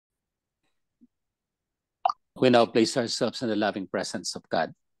We now place ourselves in the loving presence of God.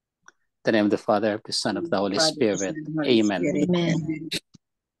 In the name of the Father, of the Son, of the Holy Spirit. Amen. Amen.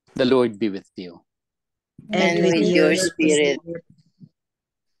 The Lord be with you. And with your spirit.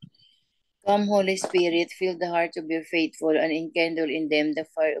 Come, Holy Spirit, fill the hearts of your faithful and enkindle in them the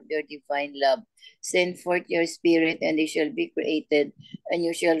fire of your divine love. Send forth your Spirit, and they shall be created, and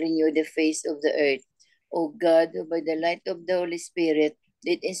you shall renew the face of the earth. O God, who by the light of the Holy Spirit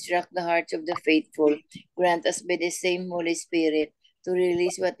did instruct the hearts of the faithful, grant us by the same Holy Spirit to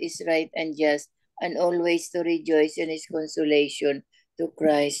release what is right and just, and always to rejoice in his consolation. To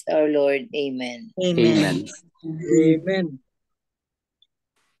Christ our Lord. Amen. Amen. Amen.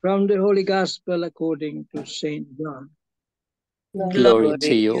 From the Holy Gospel according to St. John. Glory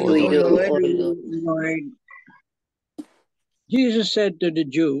to you, O Lord. Lord. Jesus said to the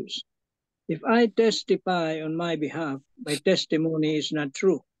Jews, "If I testify on my behalf, my testimony is not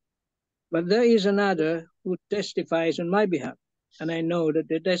true. But there is another who testifies on my behalf, and I know that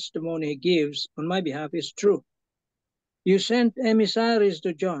the testimony he gives on my behalf is true. You sent emissaries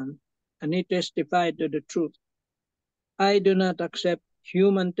to John, and he testified to the truth. I do not accept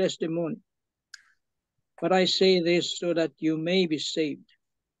human testimony, but I say this so that you may be saved.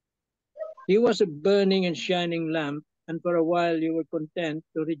 He was a burning and shining lamp, and for a while you were content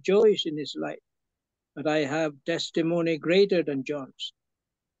to rejoice in his light. But I have testimony greater than John's.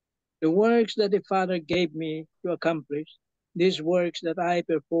 The works that the Father gave me to accomplish, these works that I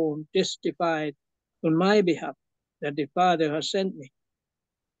perform, testified on my behalf that the Father has sent me.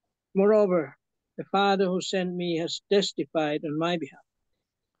 Moreover, the Father who sent me has testified on my behalf.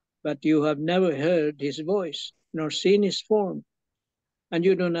 But you have never heard his voice, nor seen his form, and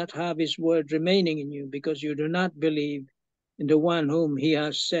you do not have his word remaining in you, because you do not believe in the one whom he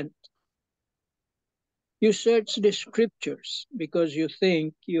has sent. You search the scriptures because you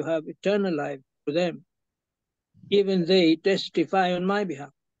think you have eternal life through them. Even they testify on my behalf.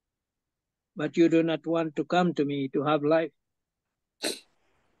 But you do not want to come to me to have life.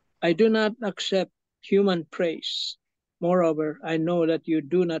 I do not accept human praise. Moreover, I know that you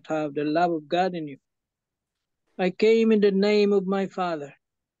do not have the love of God in you. I came in the name of my Father,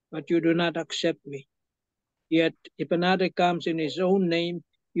 but you do not accept me. Yet if another comes in his own name,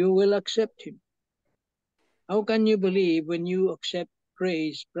 you will accept him. How can you believe when you accept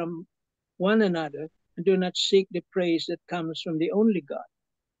praise from one another and do not seek the praise that comes from the only God?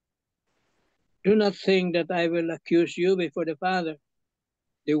 Do not think that I will accuse you before the Father.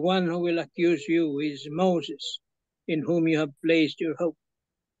 The one who will accuse you is Moses, in whom you have placed your hope.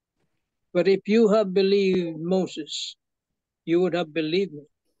 But if you have believed Moses, you would have believed me,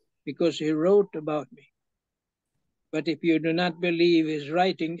 because he wrote about me. But if you do not believe his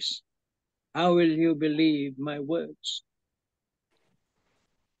writings, how will you believe my words?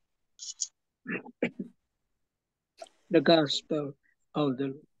 The Gospel of the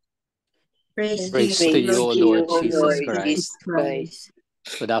Lord. Praise to you, O Lord Jesus Lord Christ. Jesus Christ.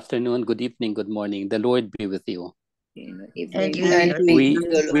 Good afternoon, good evening, good morning. The Lord be with you. And We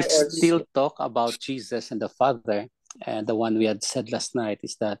you still talk about Jesus and the Father, and the one we had said last night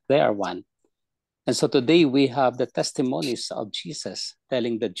is that they are one. And so today we have the testimonies of Jesus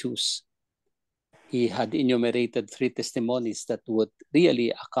telling the Jews. He had enumerated 3 testimonies that would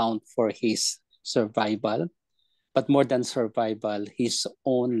really account for his survival, but more than survival, his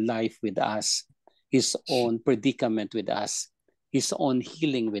own life with us, his own predicament with us, his own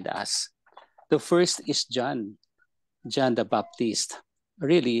healing with us. The first is John the Baptist.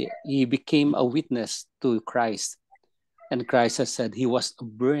 Really, he became a witness to Christ. And Christ has said he was a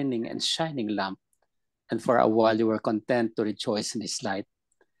burning and shining lamp. And for a while you were content to rejoice in his light.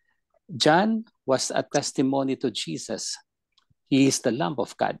 John was a testimony to Jesus. He is the Lamb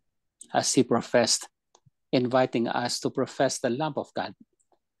of God, as he professed, inviting us to profess the Lamb of God.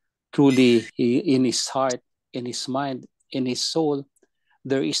 Truly, in his heart, in his mind, in his soul,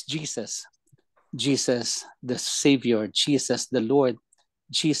 there is Jesus. Jesus, the Savior, Jesus, the Lord,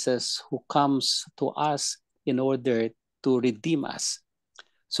 Jesus who comes to us in order to redeem us.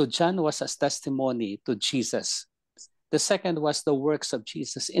 So John was a testimony to Jesus. The second was the works of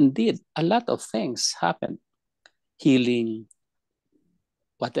Jesus. Indeed, a lot of things happened. Healing,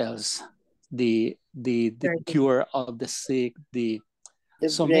 what else? The cure of the sick,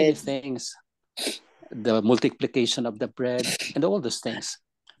 so bread. many things, the multiplication of the bread, and all those things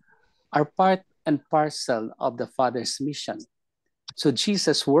are part and parcel of the Father's mission. So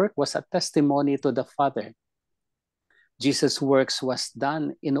Jesus' work was a testimony to the Father. Jesus' works was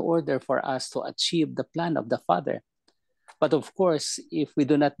done in order for us to achieve the plan of the Father. But of course, if we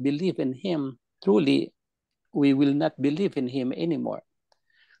do not believe in him, truly, we will not believe in him anymore.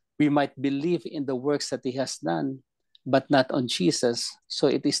 We might believe in the works that he has done, but not on Jesus, so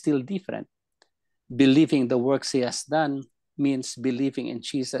it is still different. Believing the works he has done means believing in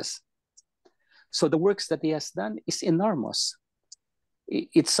Jesus. So the works that he has done is enormous.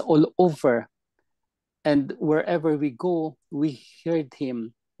 It's all over. And wherever we go, we heard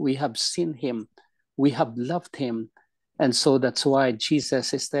him, we have seen him, we have loved him. And so that's why Jesus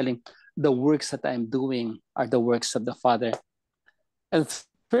is telling, the works that I'm doing are the works of the Father. And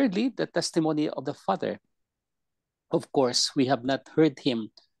thirdly, the testimony of the Father. Of course, we have not heard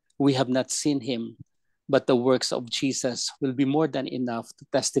him, we have not seen him, but the works of Jesus will be more than enough to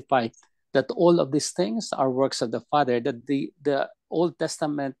testify that all of these things are works of the Father, that the Old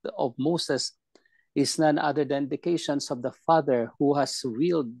Testament of Moses is none other than indications of the Father who has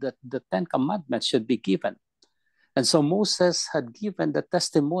willed that the Ten Commandments should be given. And so Moses had given the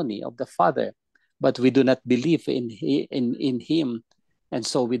testimony of the Father, but we do not believe in him, and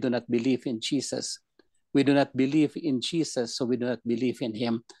so we do not believe in Jesus. We do not believe in Jesus, so we do not believe in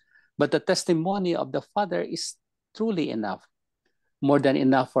him. But the testimony of the Father is truly enough, more than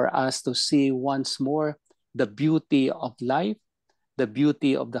enough for us to see once more the beauty of life, the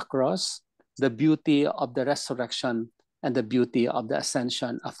beauty of the cross, the beauty of the resurrection, and the beauty of the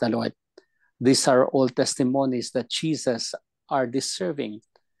ascension of the Lord. These are all testimonies that Jesus are deserving.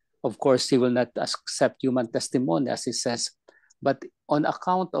 Of course, he will not accept human testimony, as he says, but on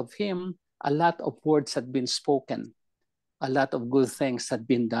account of him, a lot of words had been spoken, a lot of good things had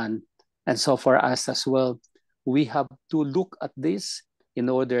been done. And so for us as well, we have to look at this in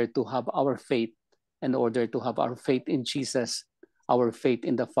order to have our faith, in order to have our faith in Jesus, our faith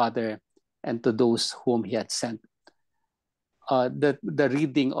in the Father, and to those whom he had sent. The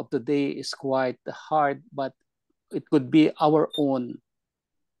reading of the day is quite hard, but it could be our own.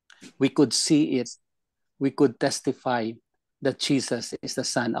 We could see it. We could testify that Jesus is the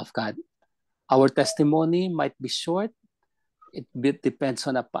Son of God. Our testimony might be short. It depends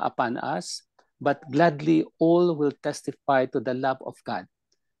upon us, but gladly all will testify to the love of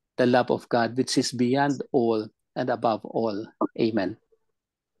God, which is beyond all and above all. Amen.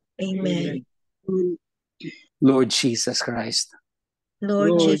 Amen. Lord Jesus Christ,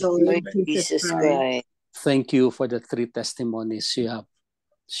 Lord Jesus Christ. thank you for the three testimonies you have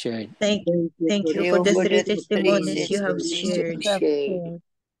shared. Thank you for the three testimonies you have shared.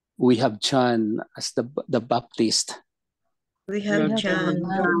 We have John as the Baptist, We have John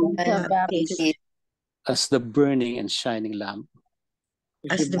the Baptist as the burning and shining lamp.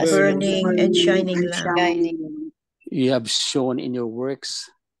 as the burning and shining lamp. You have shown in your works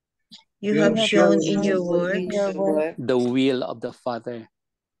You have shown in your works the will of the Father.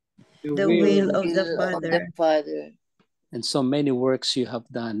 the will of the Father. And so many works you have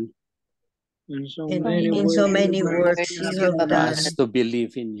done And In so many works you have for done us to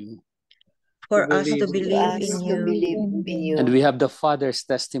believe in you. for us to believe in you. And we have the Father's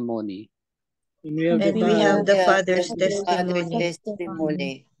testimony And we have the Father's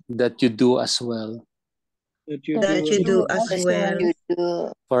testimony that you do as well that you do as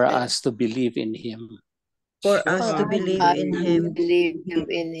well for us to believe in him. for us to believe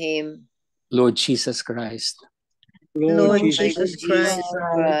in Him. Lord Jesus Christ, Lord Jesus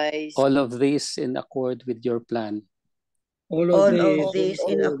Christ, all of this in accord with your plan. all of this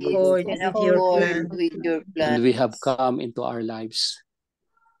in accord with your plan. And we have come into our lives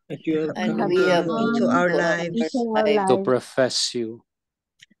And we have into our lives to profess you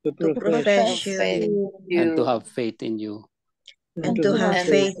to profess you and to have faith in you. and to have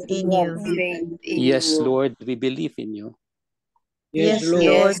faith in you. Yes, Lord, we believe in you. Yes,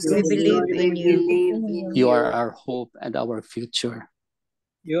 Lord, we believe in you. You are our hope and our future.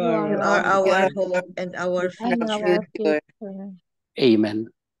 You You are are our hope and our future. Amen.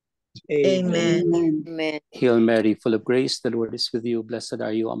 Amen. Hail Mary, full of grace, the Lord is with you. Blessed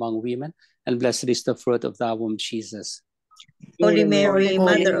are you among women, and blessed is the fruit of thy womb, Jesus. Holy Mary,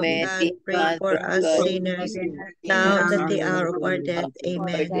 Mother of God, pray for us sinners, now and at the hour of our death.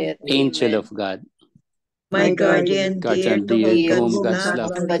 Amen. Angel of God, My guardian dear, guardian to dear, whom to whom God's God's love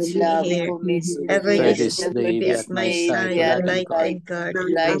love commits me here, ever pray this this day day be be at at my my side, side, to light and light guard. and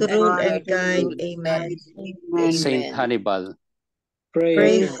guard, to rule and guide. Amen. Saint Hannibal,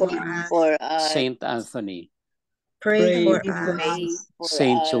 Pray for us. Saint Anthony, Pray for us.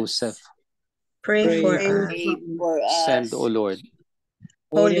 Saint Joseph, Pray for us. send, O Lord.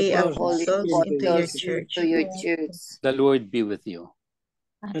 Holy apostles into your church, The Lord be with you.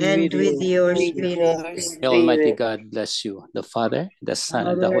 and with your spirit. May Almighty God bless you, the Father, the Son,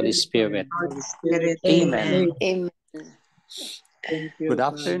 and the Holy Spirit. Amen. Good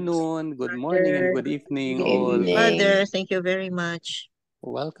afternoon, good morning, and good evening, all. Father, thank you very much.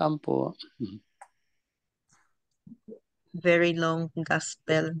 Welcome po. Very long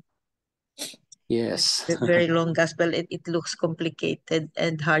gospel. Yes. Very long gospel. It looks complicated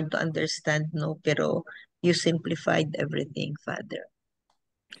and hard to understand, no? Pero you simplified everything, Father.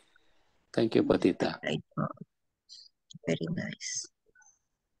 Thank you po, Tita. Right. Very nice.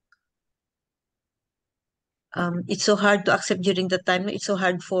 It's so hard to accept during the time. It's so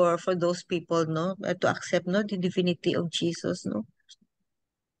hard for those people, no, to accept, no, the divinity of Jesus, no.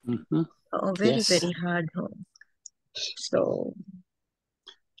 Oh, very, Yes. very hard. No? So,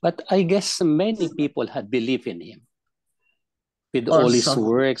 but I guess many people had believed in him with all his also,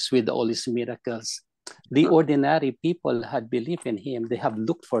 works, with all his miracles. The ordinary people had believed in him. They have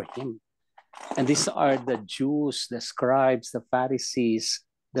looked for him. And these are the Jews, the scribes, the Pharisees,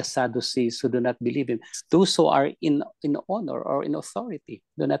 the Sadducees who do not believe in him. Those who are in honor or in authority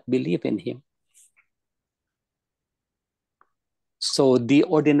do not believe in him. So the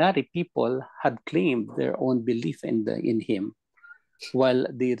ordinary people had claimed their own belief in him, while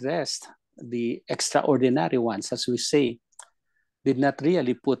the rest, the extraordinary ones, as we say, did not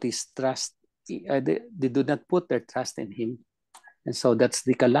really put his trust. They do not put their trust in him, and so that's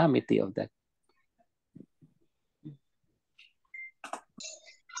the calamity of that.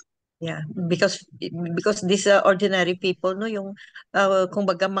 yeah, because these ordinary people, no, yung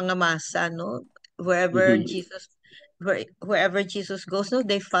kumbaga mga masa, no, wherever Jesus goes, no,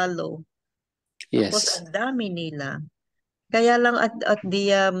 they follow. Tapos Yes. ang dami nila. Kaya lang at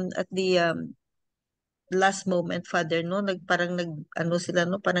the last moment, Father, no, parang ano sila,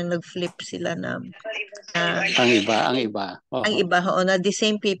 no, parang nag-flip sila na ang iba. ang iba, na the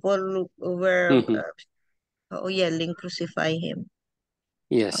same people were yelling, crucify him.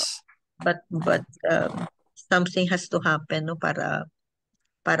 Yes. But something has to happen, no, para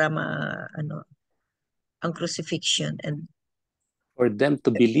ang crucifixion and for them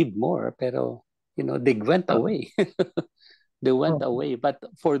to believe more, pero they went away. They went away. But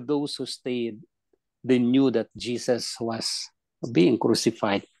for those who stayed, they knew that Jesus was being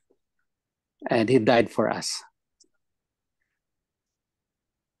crucified and he died for us.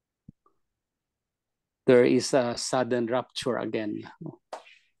 There is a sudden rupture again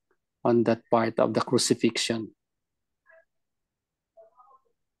on that part of the crucifixion.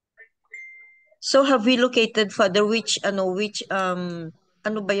 So have we located, Father, which ano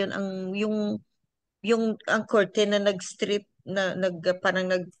ba yun yung ang curtain na nag-strip na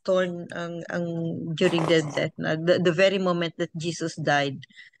parang nag-torn ang during the death na the very moment that Jesus died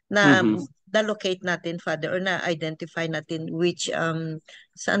na na-locate natin, Father, or na-identify natin which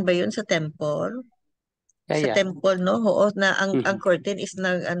saan ba yun, sa temple? Sa temple, no? Oo, na ang curtain is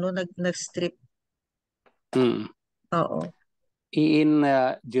nag-strip. Oo. In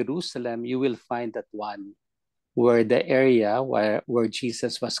Jerusalem, you will find that one where the area where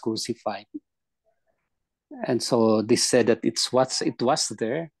Jesus was crucified. And so they said that it was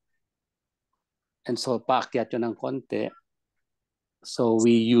there. And so paakyat yun ng konti. So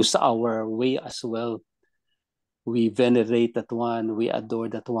we use our way as well. We venerate that one, we adore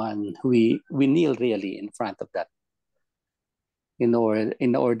that one. We kneel really in front of that in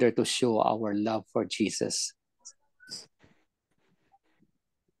order to show our love for Jesus.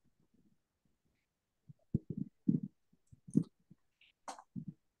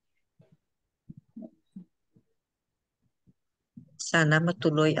 Sana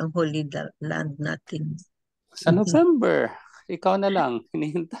matuloy ang Holy Land natin. Sa November, ikaw na lang,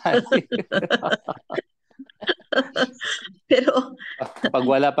 hinihintay. Pero pag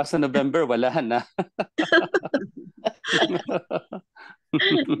wala pa sa November, wala na.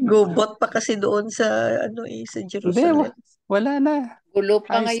 gubot pa kasi doon sa sa Jerusalem. Hindi, wala na. Gulo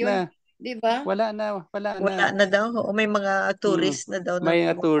pa Ayos ngayon, na. di ba? Wala na. Wala na daw. O may mga tourist na daw na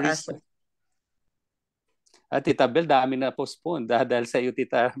may tourist. At Tita Bel, dami na postpone dahil sa iyo,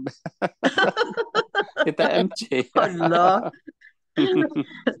 Tita. Tita MJ. Hala.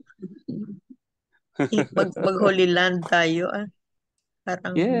 Mag-Holy Land tayo.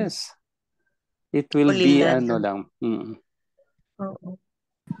 Parang yes. It will Holy be Land. ano lang. Oo.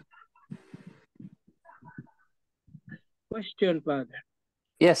 Question, Father.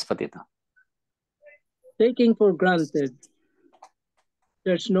 Yes, Patito. Taking for granted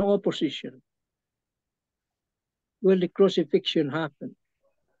there's no opposition, will the crucifixion happen?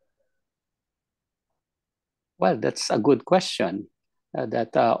 Well, that's a good question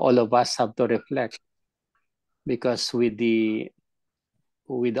that all of us have to reflect, because with the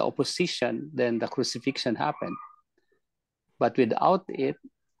opposition, then the crucifixion happened. But without it,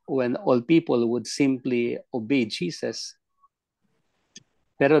 when all people would simply obey Jesus,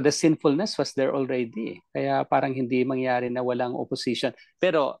 Pero the sinfulness was there already. Kaya parang hindi mangyari na walang opposition.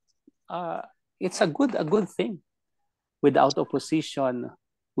 Pero it's a good thing. Without opposition,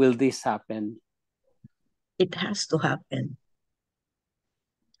 will this happen? It has to happen.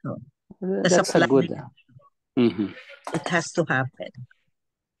 Oh. That's a good. It has to happen.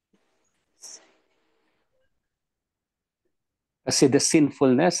 Kasi the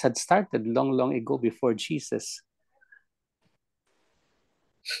sinfulness had started long ago before Jesus.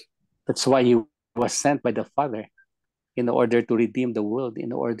 That's why he was sent by the Father in order to redeem the world, in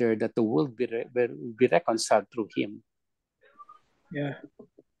order that the world be reconciled through him. Yeah.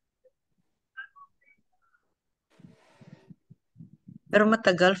 Pero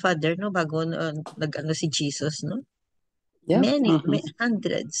matagal, Father, no, bago nag-ano si Jesus, no? Yeah. Many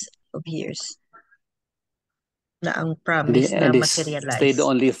hundreds of years na ang promise na and he materialize. stayed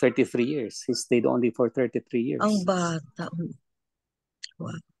only 33 years. He stayed only for 33 years. Ang bata.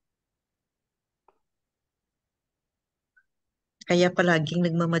 Wow. Kaya palaging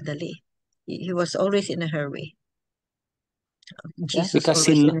nagmamadali. He was always in a hurry. Jesus because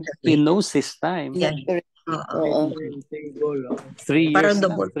he knows his time. Yeah. 3 years parang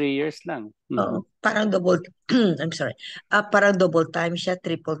lang. 3 years lang. Parang double, I'm sorry. Parang double time siya,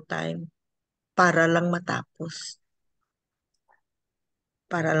 triple time. Para lang matapos.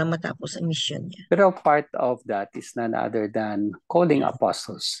 Para lang matapos ang mission niya. Pero part of that is none other than calling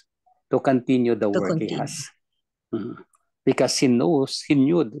apostles to continue the work he has. Because he knew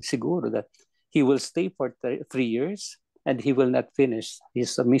siguro that he will stay for 3 years and he will not finish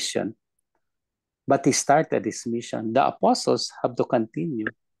his mission. But he started his mission. The apostles have to continue.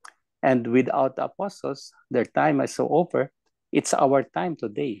 And without the apostles, their time is so over. It's our time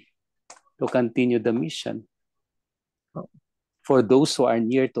today to continue the mission. For those who are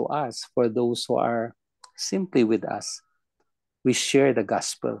near to us, for those who are simply with us, we share the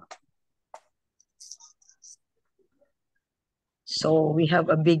gospel. So we have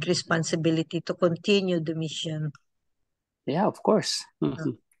a big responsibility to continue the mission. Yeah, of course.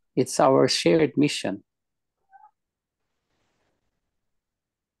 It's our shared mission.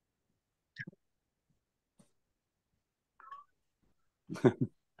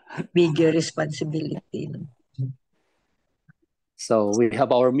 Bigger responsibility. So we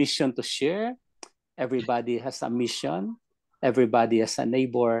have our mission to share. Everybody has a mission. Everybody has a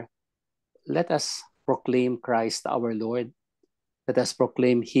neighbor. Let us proclaim Christ our Lord. Let us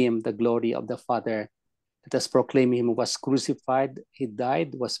proclaim him, the glory of the Father. Let us proclaim him who was crucified, he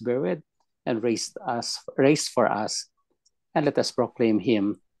died, was buried, and raised for us. And let us proclaim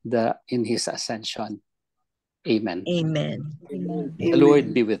him in his ascension. Amen. Amen. The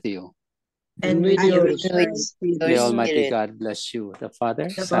Lord be with you. And with your May Almighty God bless you, the Father,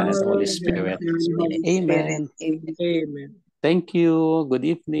 Son, and Holy Spirit. Amen. Amen. Thank you. Good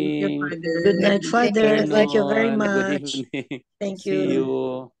evening. Good night, Father. Thank you very much. Good evening. Thank you. See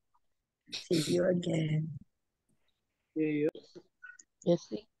you. See you again. See you.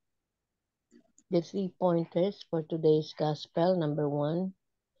 The 3 pointers for today's gospel. Number 1,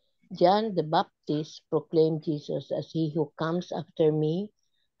 John the Baptist proclaimed Jesus as he who comes after me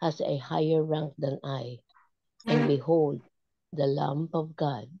has a higher rank than I. And behold, the Lamb of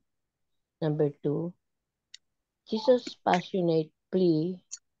God. Number 2, Jesus' passionate plea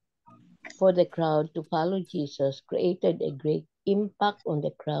for the crowd to follow Jesus created a great impact on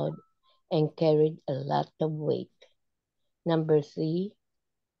the crowd and carried a lot of weight. Number 3,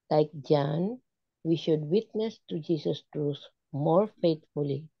 like John, we should witness to Jesus' truth more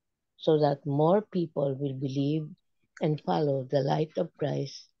faithfully so that more people will believe and follow the light of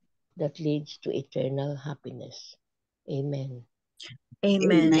Christ that leads to eternal happiness. Amen.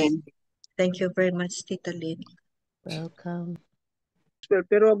 Amen. Thank you very much, Tita Lynn. Welcome.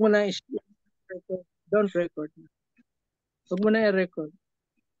 Pero wag mo na don't record. Wag mo na i-record.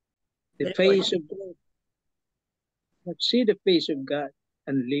 The face of God. Let's see the face of God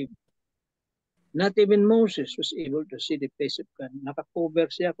and live. Not even Moses was able to see the face of God. Naka-cover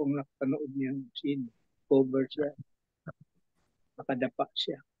siya kung nakapanood niyo yung scene. Cover siya. Nakadapa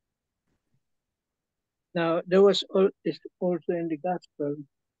siya. Now, there was also in the gospel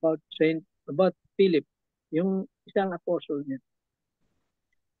about Philip, yung isang apostle niya.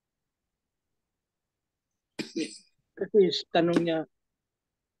 Kasi tanong niya,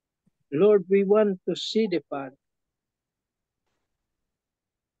 Lord, we want to see the Father.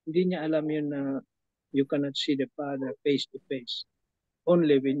 Hindi niya alam yun na you cannot see the Father face to face.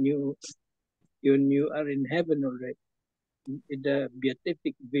 Only when you are in heaven already. In the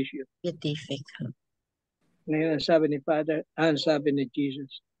beatific vision. Beatific. Ngayon, sabi ni Father, sabi ni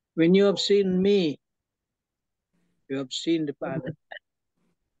Jesus, when you have seen me, you have seen the Father.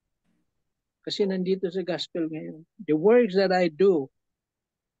 Kasi nandito sa gospel ngayon. The works that I do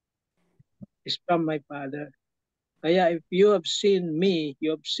is from my Father. Kaya if you have seen me,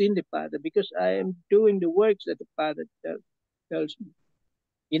 you have seen the Father because I am doing the works that the Father tells me.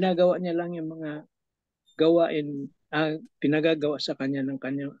 Ginagawa niya lang yung mga gawain, pinagagawa sa kanya ng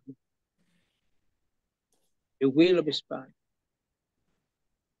kanyang the will of His Father.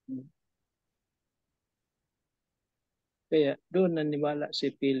 Kaya doon naniwala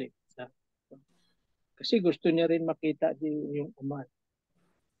si Philip. Kasi gusto niya rin makita yung Ama.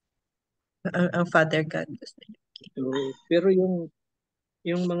 Ang Father God gusto niya. So, pero yung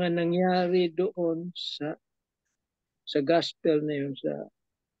mga nangyari doon sa gospel na yun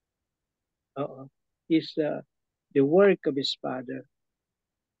is the work of His Father.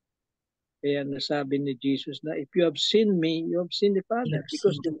 Kaya nasabi ni Jesus na if you have seen me, you have seen the Father.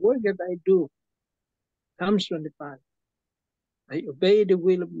 Because the work that I do comes from the Father. I obey the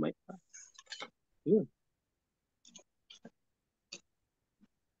will of my Father. Yun.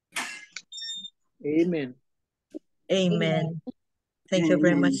 Amen. Amen. Thank you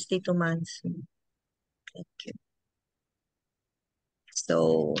very much, Tito Mans. Thank you.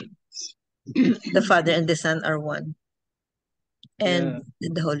 So, the Father and the Son are one. And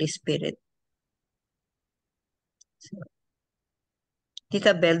the Holy Spirit. So,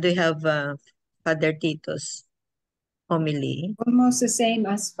 Tita Bel, do you have Father Tito's homily? Almost the same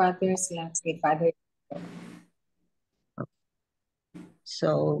as Father's last day, Father.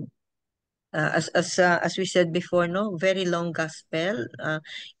 So, as we said before, no, very long gospel.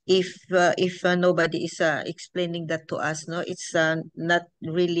 If nobody is explaining that to us, no, it's not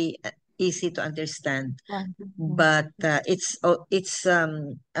really easy to understand. But it's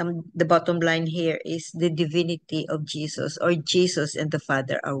the bottom line here is the divinity of Jesus, or Jesus and the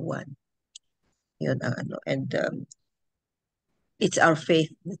Father are one. Yun ang ano, and it's our faith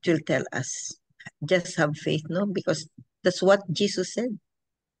that will tell us. Just have faith, no, because that's what Jesus said.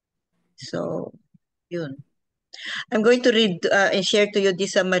 So, yun. I'm going to read and share to you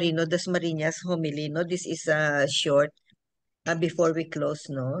this Marino das Marinas homily, no. This is short before we close,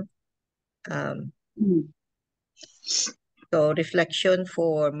 no. So, reflection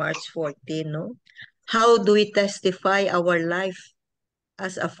for March 14, no? How do we testify our life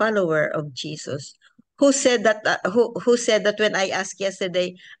as a follower of Jesus? Who said that who said that when I asked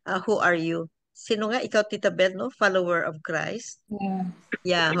yesterday, who are you? Sino nga ikaw, Tita Bel, no? Follower of Christ? Yeah.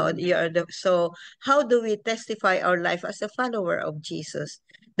 Yeah, you are so how do we testify our life as a follower of Jesus?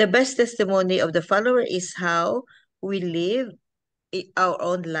 The best testimony of the follower is how we live our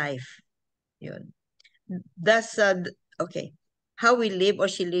own life. Yun. That's okay. How we live or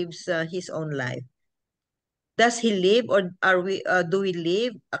she lives his own life. Does he live or do we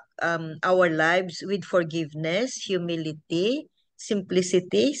live our lives with forgiveness, humility,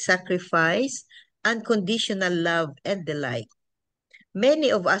 simplicity, sacrifice, unconditional love, and the like?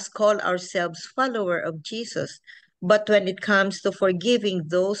 Many of us call ourselves follower of Jesus, but when it comes to forgiving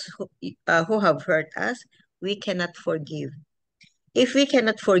those who have hurt us, we cannot forgive. If we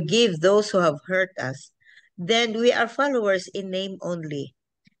cannot forgive those who have hurt us, then we are followers in name only.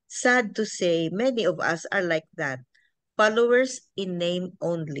 Sad to say, many of us are like that, followers in name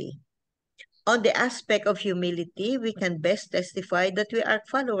only. On the aspect of humility, we can best testify that we are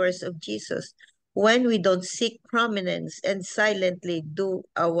followers of Jesus when we don't seek prominence and silently do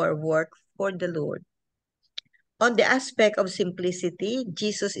our work for the Lord. On the aspect of simplicity,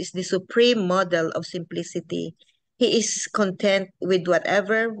 Jesus is the supreme model of simplicity. He is content with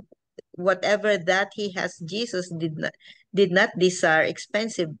whatever that he has. Jesus did not desire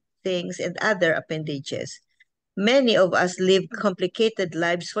expensive things and other appendages. Many of us live complicated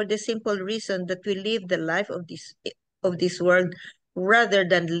lives for the simple reason that we live the life of this world rather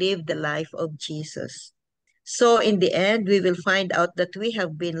than live the life of Jesus. So in the end, we will find out that we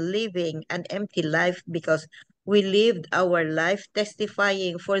have been living an empty life because we lived our life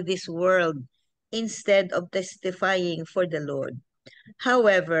testifying for this world instead of testifying for the Lord.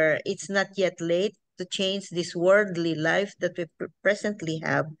 However, it's not yet late to change this worldly life that we presently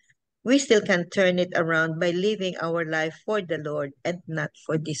have. We still can turn it around by living our life for the Lord and not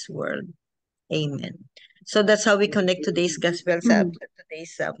for this world. Amen. So that's how we connect today's gospel sa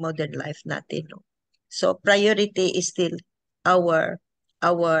today's modern life natin. No? So priority is still our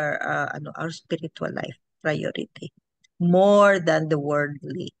spiritual life priority more than the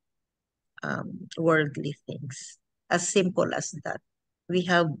worldly things. As simple as that. We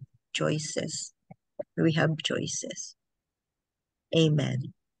have choices. We have choices.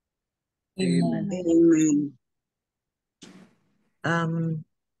 Amen. Amen.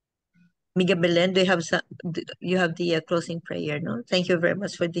 Miga Belen, do you have the closing prayer? No, thank you very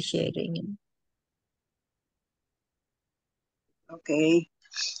much for the sharing. Okay.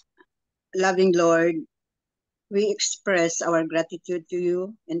 Loving Lord, we express our gratitude to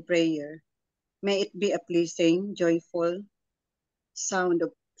you in prayer. May it be a pleasing, joyful sound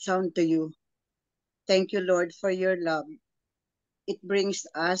to you. Thank you, Lord, for your love. It brings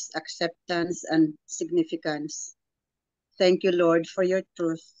us acceptance and significance. Thank you, Lord, for your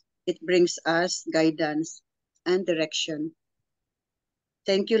truth. It brings us guidance and direction.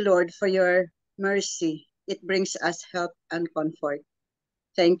 Thank you, Lord, for your mercy. It brings us help and comfort.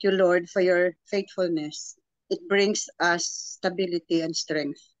 Thank you, Lord, for your faithfulness. It brings us stability and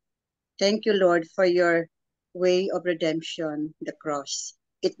strength. Thank you, Lord, for your way of redemption, the cross.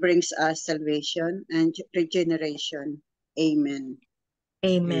 It brings us salvation and regeneration. Amen.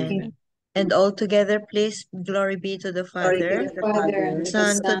 Amen. And all together, please, glory be to the Glory be Father, to the Father, the to the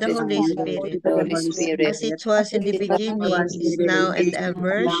Son, to Son, the Holy and to Spirit, the Holy Holy Spirit, as Spirit, it was in the as it beginning, was in is the now, and beginning,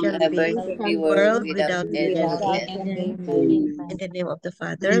 ever now shall and ever be, to ever. be world world without without end. end. Amen. Amen. Amen. In the name of the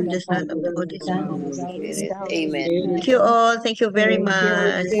Father, In of the the Son, of the Father, Holy the Son, and Spirit. the Holy Spirit. Spirit. Amen. Thank you all. Thank you very Thank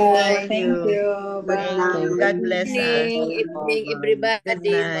much. you. Thank Thank you. you. Good Bye. night. God bless us. Evening, Good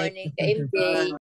everybody. night. Morning, ka-MJ.